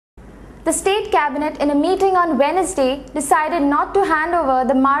The state cabinet in a meeting on Wednesday decided not to hand over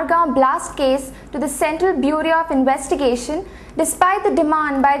the Margao blast case to the Central Bureau of Investigation despite the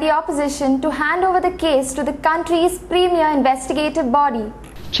demand by the opposition to hand over the case to the country's premier investigative body.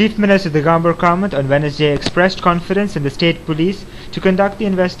 Chief Minister Digambar Kamath on Wednesday expressed confidence in the state police to conduct the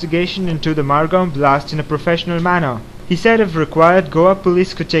investigation into the Margao blast in a professional manner. He said if required, Goa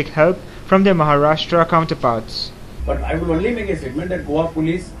police could take help from their Maharashtra counterparts. But I will only make a statement that Goa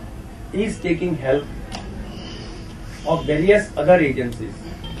police is taking help of various other agencies,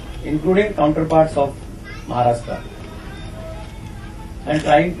 including counterparts of Maharashtra, and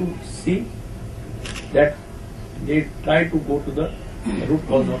trying to see that they try to go to the root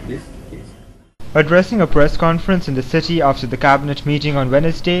cause of this case. Addressing a press conference in the city after the cabinet meeting on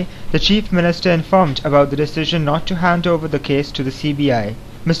Wednesday, the Chief Minister informed about the decision not to hand over the case to the CBI.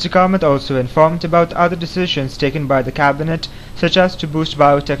 Mr. Kamath also informed about other decisions taken by the cabinet, such as to boost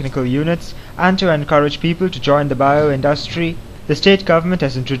biotechnical units and to encourage people to join the bio industry. The state government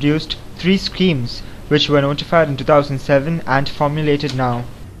has introduced 3 schemes which were notified in 2007 and formulated now.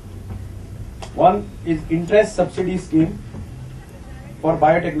 One is interest subsidy scheme for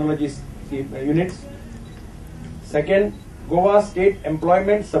biotechnology units. Second, Goa State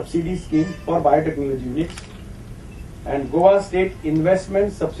Employment Subsidy Scheme for biotechnology units. And Goa State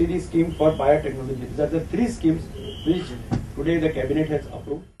Investment Subsidy Scheme for biotechnology. These are the 3 schemes which today the cabinet has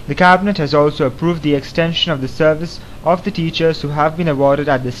approved. The cabinet has also approved the extension of the service of the teachers who have been awarded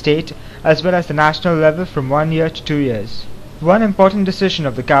at the state as well as the national level from 1 year to 2 years. One important decision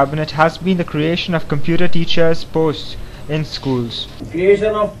of the cabinet has been the creation of computer teachers posts in schools.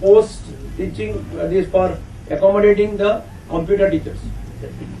 Creation of post teaching is for accommodating the computer teachers.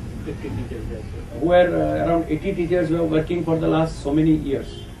 Who were around 80 teachers who are working for the last so many years.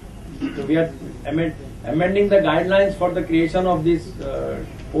 So we are amending the guidelines for the creation of these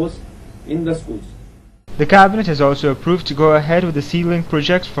posts in the schools. The cabinet has also approved to go ahead with the sea-link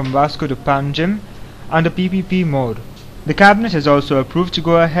project from Vasco to Panjim under PPP mode. The cabinet has also approved to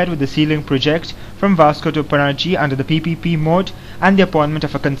go ahead with the sea-link project from Vasco to Panaji under the PPP mode and the appointment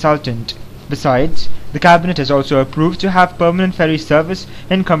of a consultant. Besides, the cabinet has also approved to have permanent ferry service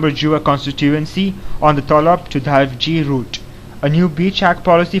in Kambarjua constituency on the Tolop to Dhalvji route. A new beach act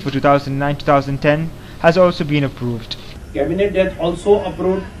policy for 2009-2010 has also been approved. Cabinet has also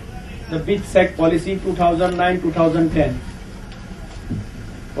approved the beach sack policy 2009-2010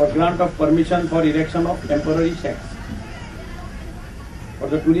 for grant of permission for erection of temporary shacks for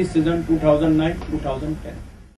the tourist season 2009-2010.